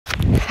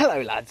Hello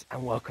lads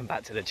and welcome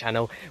back to the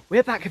channel.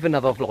 We're back with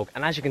another vlog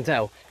and as you can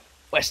tell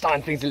we're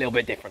starting things a little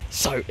bit different.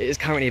 So it is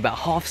currently about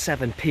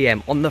 7:30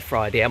 p.m. on the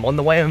Friday. I'm on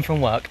the way home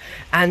from work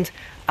and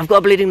I've got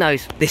a bleeding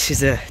nose. This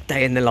is a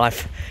day in the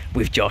life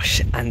with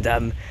Josh and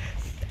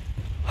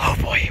oh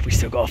boy, we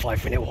still got a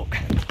 5-minute walk.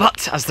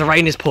 But as the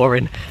rain is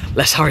pouring,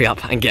 let's hurry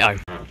up and get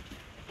home.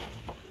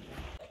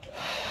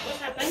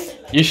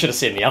 You should have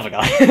seen the other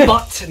guy.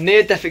 But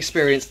near-death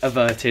experience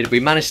averted.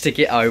 We managed to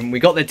get home. We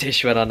got the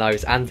tissue in our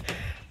nose. And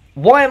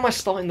why am I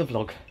starting the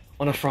vlog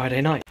on a Friday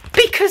night?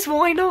 Because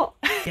why not?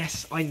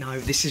 Yes, I know,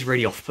 this is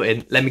really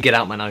off-putting. Let me get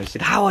out my nose.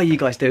 How are you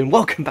guys doing?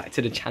 Welcome back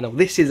to the channel.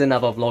 This is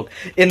another vlog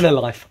in the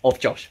life of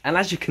Josh. And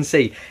as you can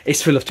see,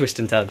 it's full of twists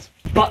and turns.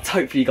 But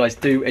hopefully you guys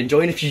do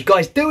enjoy. And if you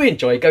guys do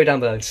enjoy, go down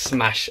below and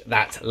smash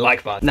that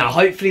like button. Now,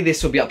 hopefully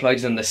this will be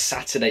uploaded on the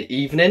Saturday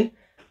evening.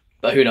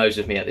 But who knows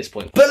with me at this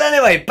point. But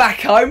anyway,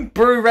 back home,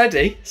 brew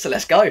ready. So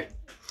let's go.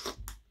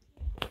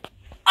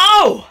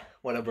 Oh!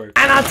 What a brew.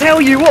 And I tell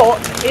you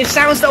what, it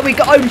sounds like we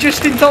got home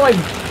just in time.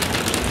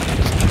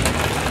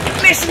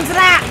 Listen to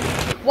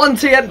that. One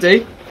tea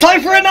empty.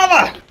 Time for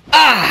another.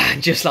 Ah,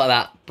 just like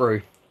that.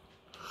 Brew.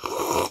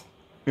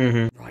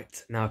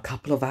 Right, now a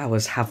couple of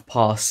hours have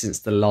passed since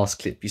the last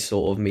clip you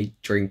saw of me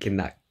drinking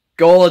that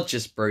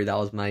gorgeous brew that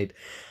was made.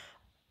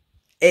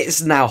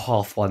 It's now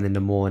 1:30 in the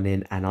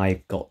morning and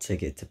I've got to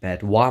get to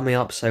bed. Why am I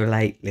up so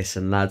late?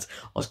 Listen lads,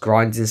 I was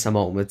grinding some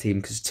Ultimate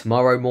Team because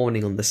tomorrow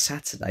morning on the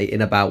Saturday,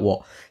 in about,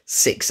 what,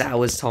 6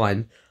 hours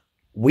time,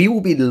 we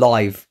will be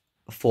live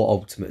for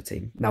Ultimate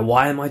Team. Now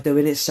why am I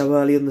doing it so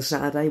early on the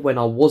Saturday when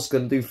I was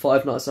going to do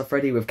Five Nights at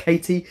Freddy with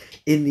Katie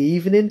in the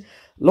evening?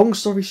 Long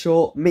story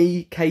short,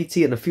 me,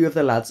 Katie and a few of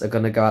the lads are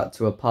going to go out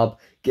to a pub,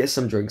 get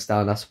some drinks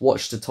down us,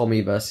 watch the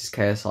Tommy versus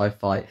KSI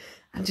fight,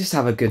 and just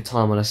have a good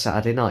time on a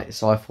Saturday night.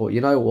 So I thought,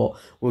 you know what,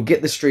 we'll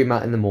get the stream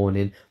out in the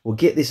morning, we'll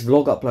get this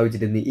vlog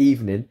uploaded in the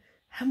evening,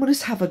 and we'll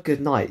just have a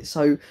good night.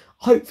 So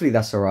hopefully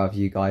that's alright with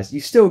you guys.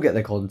 You still get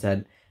the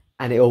content,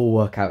 and it'll all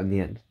work out in the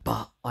end.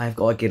 But I've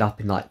got to get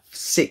up in like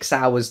 6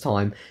 hours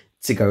time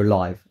to go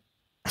live.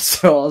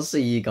 So I'll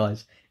see you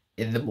guys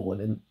in the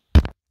morning.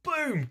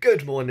 Boom!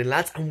 Good morning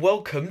lads, and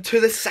welcome to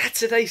the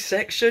Saturday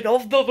section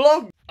of the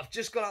vlog. I've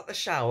just got out the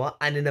shower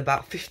and in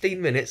about 15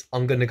 minutes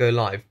I'm going to go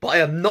live. But I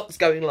am not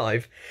going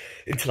live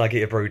until I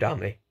get a brew down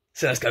me.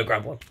 So let's go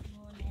grab one.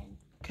 Morning.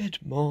 Good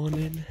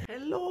morning.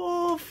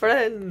 Hello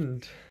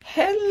friend.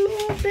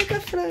 Hello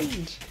bigger friend.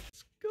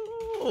 Let's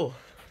go.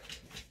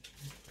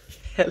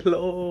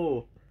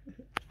 Hello.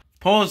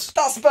 Pause.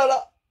 That's better.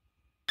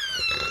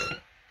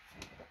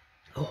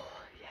 Oh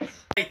yes.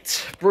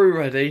 Right, brew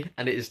ready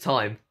and it is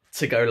time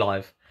to go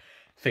live.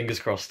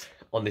 Fingers crossed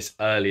on this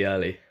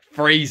early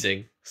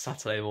freezing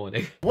Saturday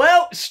morning.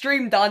 Well,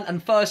 stream done,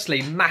 and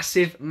firstly,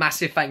 massive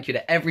thank you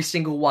to every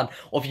single one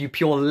of you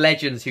pure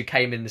legends who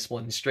came in this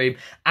morning's stream.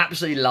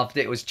 Absolutely loved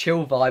it. It was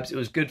chill vibes, it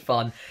was good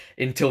fun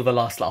until the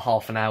last like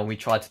half an hour when we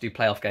tried to do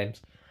playoff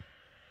games.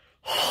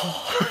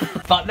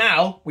 But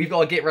now we've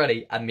got to get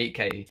ready and meet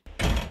Katie.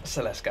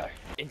 So let's go.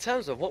 In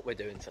terms of what we're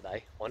doing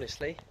today,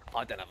 honestly,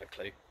 I don't have a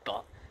clue,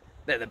 but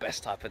they're the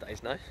best type of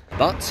days, no?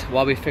 But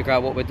while we figure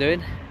out what we're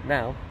doing,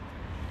 now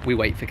we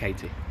wait for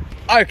Katie.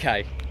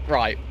 Okay,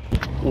 right.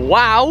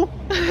 Wow.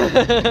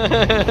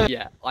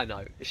 Yeah, I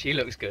know. She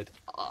looks good.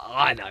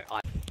 I know.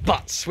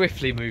 But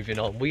swiftly moving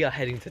on, we are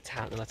heading to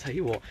town, and I tell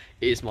you what,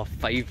 it is my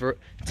favourite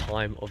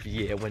time of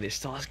year when it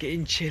starts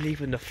getting chilly,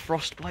 when the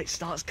frostbite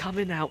starts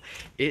coming out.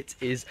 It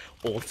is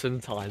autumn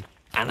time,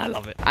 and I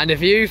love it. And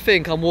if you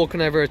think I'm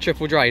walking over a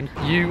triple drain,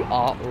 you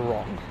are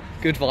wrong.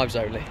 Good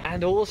vibes only.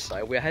 And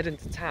also, we're heading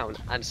to town,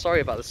 and sorry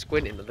about the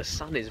squinting, but the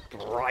sun is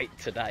bright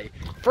today.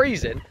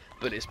 Freezing,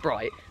 but it's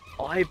bright.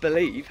 I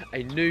believe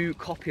a new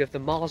copy of the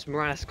Miles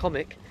Morales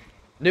comic,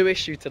 new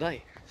issue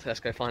today. So let's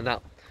go find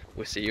out.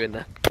 We'll see you in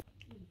there.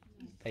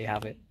 There you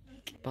have it.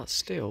 But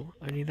still,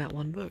 only that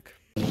one book.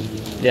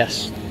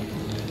 Yes.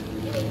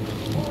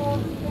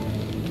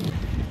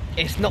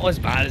 It's not as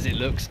bad as it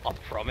looks, I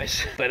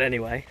promise. But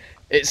anyway,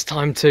 it's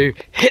time to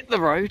hit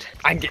the road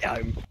and get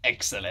home.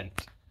 Excellent.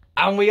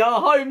 And we are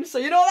home, so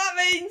you know what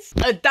that means?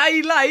 A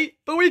day late,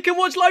 but we can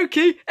watch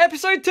Loki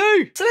episode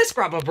 2. So let's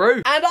grab a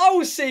brew, and I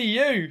will see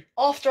you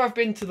after I've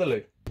been to the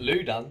loo.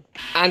 Loo done.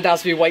 And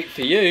as we wait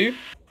for you,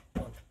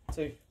 1,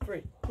 2,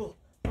 3, 4,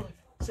 5,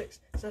 6,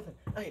 7,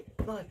 8,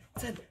 9,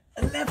 10,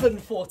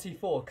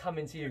 11:44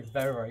 coming to you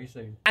very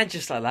soon. And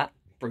just like that,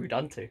 brew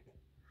done too.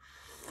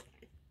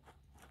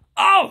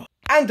 Oh!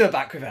 And we're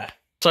back with her.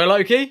 So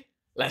Loki,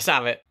 let's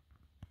have it.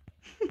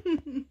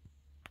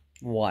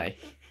 Why?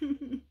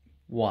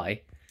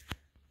 Why?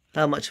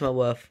 How much am I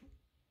worth?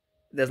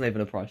 There's not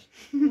even a price.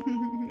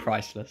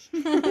 Priceless.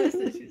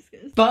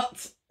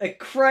 But a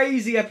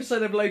crazy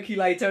episode of Loki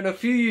later and a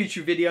few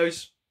YouTube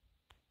videos.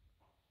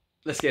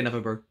 Let's get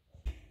another brew.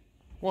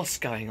 What's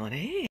going on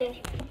here?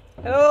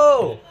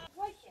 Hello!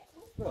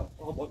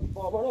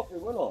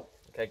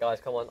 Okay guys,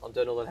 come on. I'm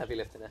doing all the heavy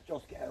lifting here.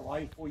 Just get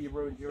away before you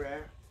ruined your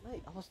hair.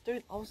 Mate,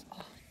 oh.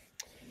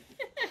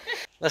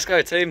 Let's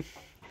go team.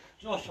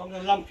 Josh, I'm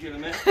going to lump you in a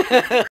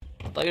minute.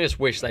 Don't you just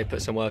wish they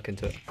put some work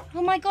into it?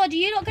 Oh my god, are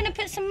you not going to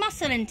put some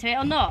muscle into it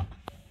or not?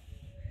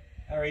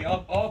 Harry,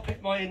 I'll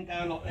put mine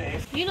down like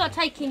this. You're not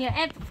taking it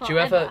ever. Do you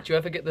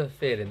ever get the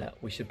feeling that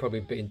we should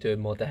probably be doing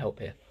more to help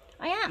here?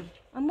 I am.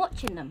 I'm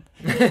watching them.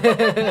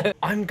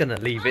 I'm gonna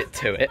leave it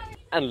to it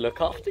and look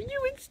after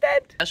you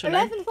instead. That's your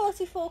name?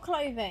 1144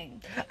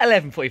 clothing.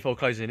 1144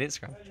 closing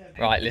Instagram.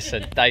 Right,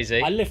 listen,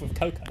 Daisy. I live with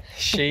Coco.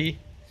 She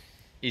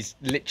is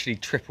literally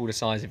triple the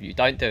size of you.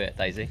 Don't do it,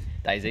 Daisy.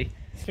 Daisy.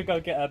 She'll go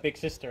get her big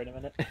sister in a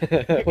minute.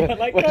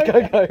 Like,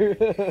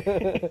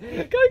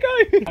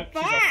 go.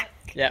 Back!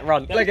 Yeah,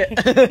 run. Look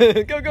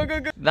it. Go.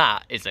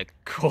 That is a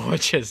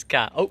gorgeous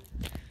cat. Oh.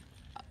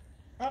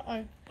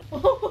 Uh-oh.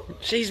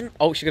 She's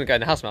gonna go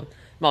in the house, Mum.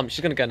 Mum,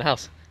 she's gonna go in the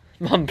house.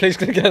 Mum, please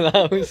gonna go in the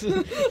house.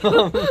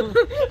 Mum.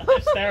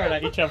 They're staring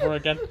at each other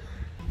again.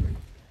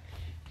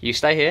 You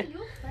stay here.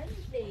 You're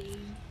friendly.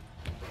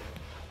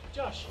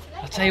 Josh.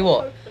 I'll tell you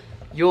what,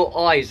 your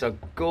eyes are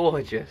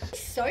gorgeous.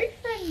 So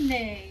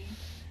friendly.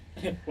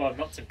 Well,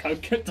 not to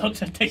Coco, not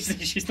to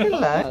Daisy, she's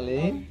not.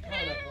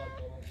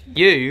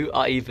 You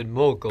are even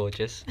more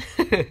gorgeous.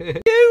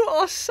 You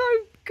are so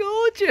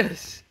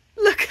gorgeous.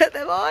 Look at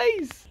them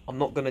eyes. I'm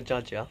not going to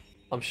judge you.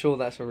 I'm sure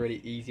that's a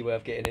really easy way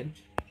of getting in.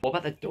 What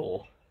about the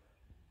door?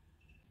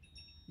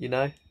 You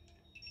know?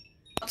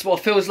 That's what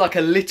feels like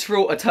a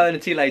literal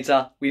eternity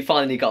later. We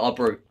finally got our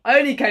brew. I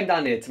only came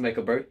down here to make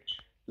a brew.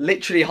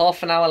 Literally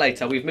half an hour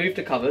later, we've moved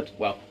a cupboard.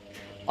 Well,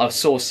 I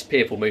saw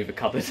people move a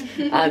cupboard.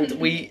 And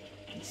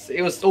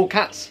it was all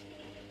cats.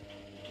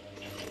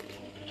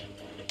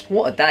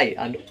 What a day,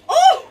 and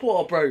oh,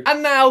 what a brew.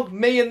 And now,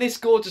 me and this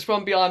gorgeous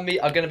one behind me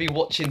are going to be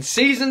watching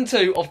Season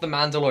 2 of The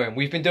Mandalorian.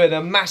 We've been doing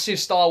a massive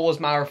Star Wars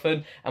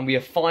marathon, and we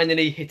are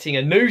finally hitting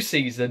a new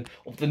season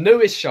of the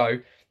newest show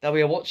that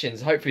we are watching.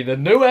 So hopefully the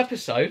new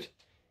episode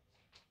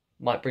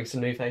might bring some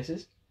new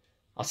faces.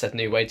 I said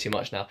new way too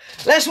much now.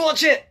 Let's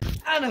watch it!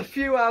 And a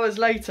few hours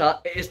later,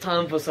 it is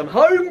time for some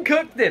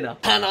home-cooked dinner.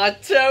 And I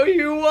tell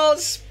you what,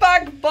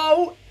 spag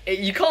bowl,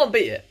 you can't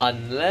beat it.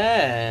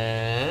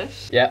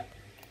 Unless... Yep.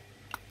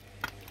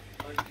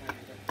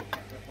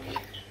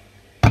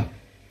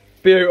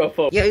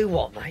 Beautiful. You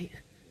what, mate?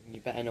 You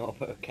better not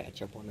put a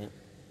ketchup on it.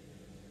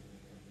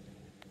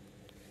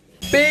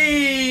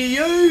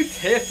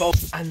 Beautiful.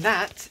 And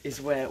that is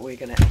where we're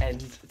going to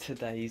end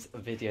today's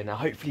video. Now,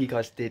 hopefully you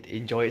guys did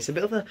enjoy it. It's a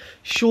bit of a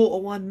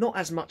shorter one. Not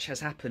as much has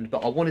happened, but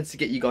I wanted to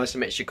get you guys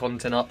some extra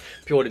content up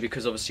purely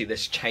because obviously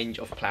there's change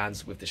of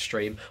plans with the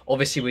stream.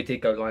 Obviously, we did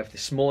go live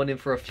this morning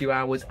for a few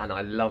hours and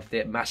I loved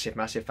it. Massive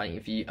thank you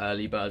for you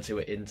early birds who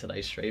were in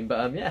today's stream.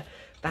 But yeah,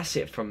 that's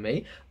it from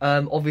me.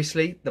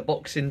 Obviously, the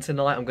boxing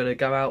tonight, I'm going to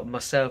go out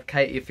myself,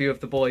 Katie, a few of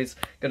the boys,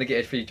 going to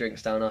get a few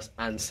drinks down us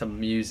and some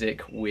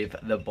music with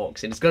the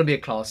boxing. It's going to be a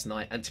class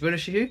night. And to be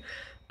honest with you,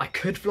 I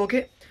could vlog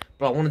it,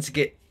 but I wanted to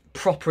get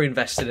proper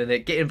invested in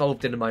it, get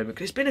involved in the moment,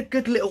 because it's been a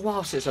good little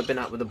while since I've been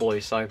out with the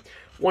boys, so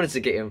wanted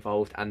to get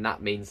involved, and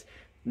that means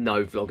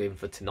no vlogging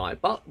for tonight.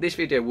 But this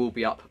video will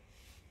be up,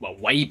 well,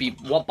 by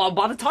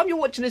the time you're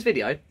watching this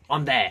video,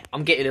 I'm there,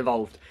 I'm getting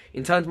involved.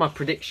 In terms of my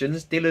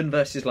predictions, Dylan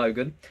versus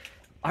Logan,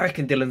 I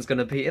reckon Dylan's going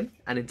to beat him.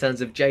 And in terms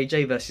of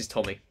JJ versus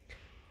Tommy,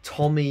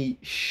 Tommy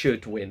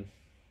should win.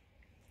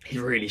 He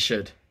really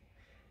should.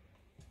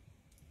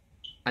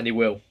 And he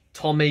will.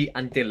 Tommy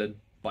and Dylan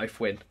both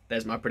win.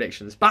 There's my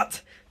predictions.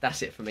 But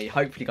that's it for me.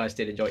 Hopefully you guys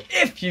did enjoy.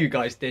 If you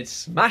guys did,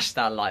 smash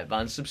that like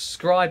button.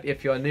 Subscribe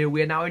if you're new.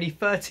 We are now only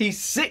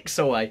 36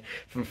 away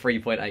from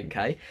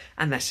 3.8k.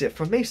 And that's it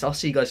from me. So I'll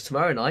see you guys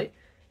tomorrow night.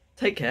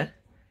 Take care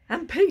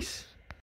and peace.